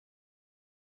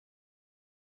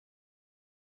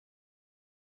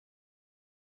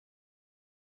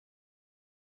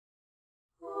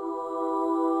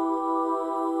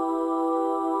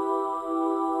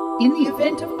In the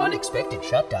event of unexpected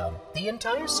shutdown, the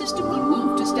entire system will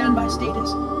move to standby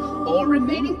status. All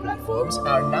remaining platforms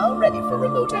are now ready for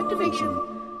remote activation.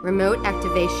 Remote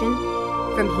activation?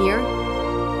 From here?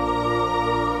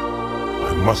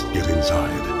 I must get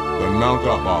inside. Then mount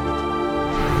up, Orbit.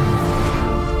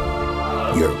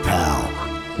 Your pal,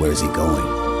 where's he going?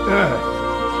 Earth.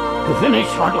 To finish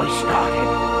what we started.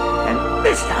 And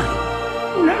this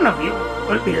time, none of you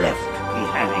will be left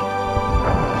behind.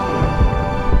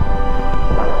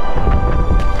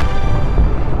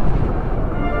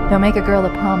 Don't make a girl a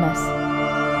promise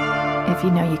if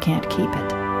you know you can't keep it.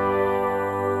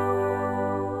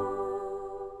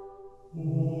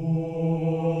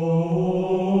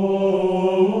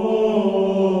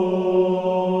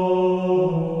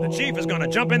 The chief is gonna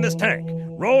jump in this tank,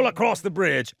 roll across the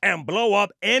bridge, and blow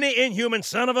up any inhuman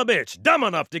son of a bitch dumb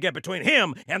enough to get between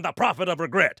him and the prophet of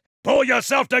regret. Pull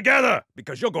yourself together,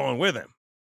 because you're going with him.